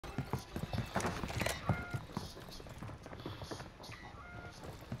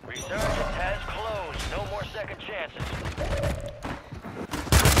Resurgence has closed. No more second chances.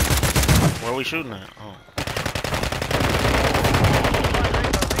 Where are we shooting at? Oh.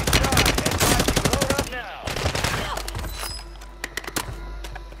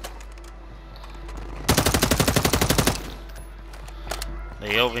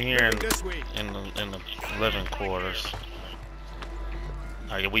 They over here in the living quarters.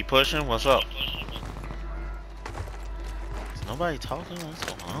 Are we pushing? What's up? Is nobody talking? What's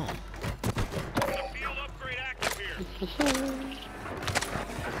going on? Field upgrade active here.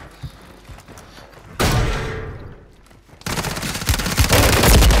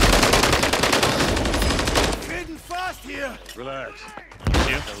 Hitting fast here. Relax. Thank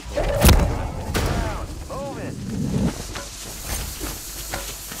you. Move it.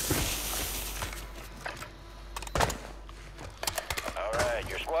 All right,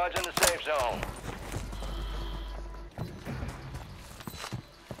 your squad's in the safe zone.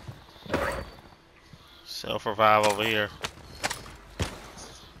 Self-revive over here.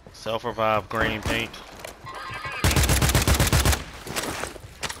 Self-revive, green, pink.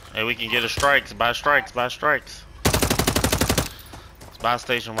 Hey, we can get a strikes. Buy strikes. Buy strikes. Buy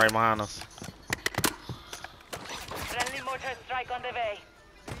station right behind us. Friendly mortar strike on the way.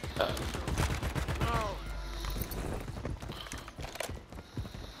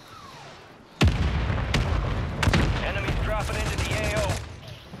 Enemies dropping into the AO.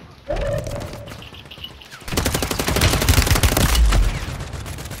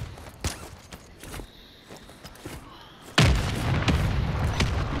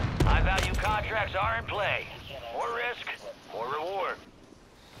 High-value contracts are in play. More risk, more reward.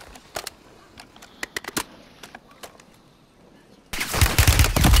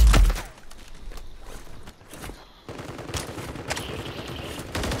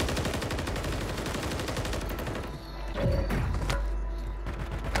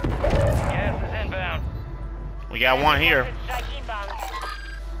 Gas is inbound. We got one here. Strike inbound.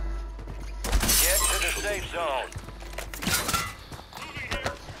 Get to the safe zone.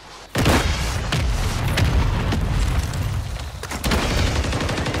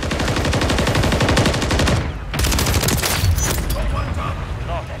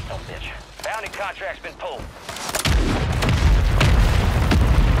 Lost that son of a bitch. Bounty contract's been pulled.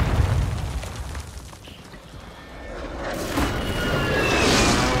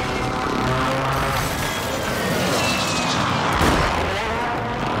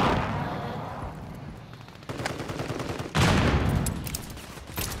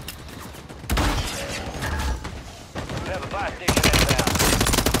 We have a buy station inbound.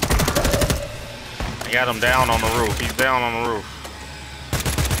 I got him down on the roof. He's down on the roof.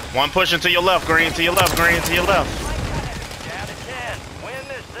 One pushing to your left, green, to your left, green, to your left. Down to 10. Win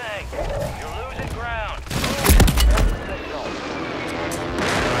this thing. You're losing ground. Safe zone.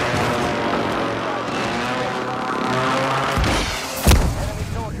 Enemy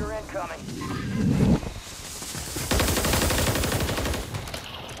soldier incoming.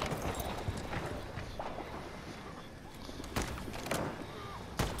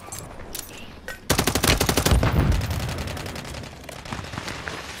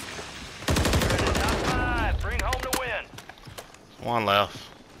 You're in the top 5. Bring home the win. One left.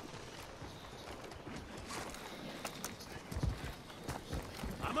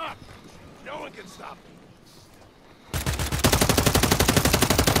 I'm up. No one can stop me.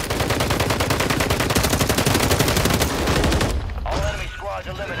 All enemy squads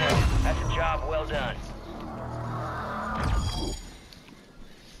eliminated. That's a job well done.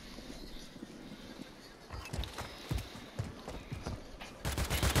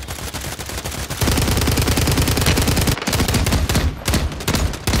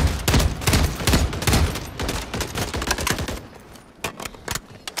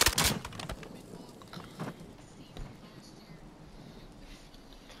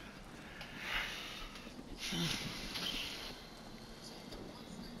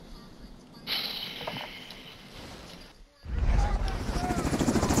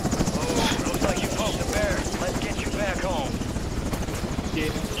 Oh, looks like you poked the bear. Let's get you back home. I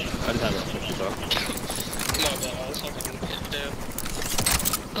didn't have that much to talk. No, but I was hoping to get there.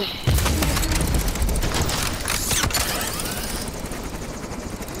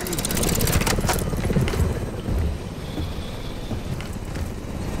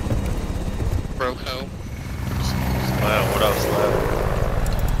 Broco. Slab, what up, Slab?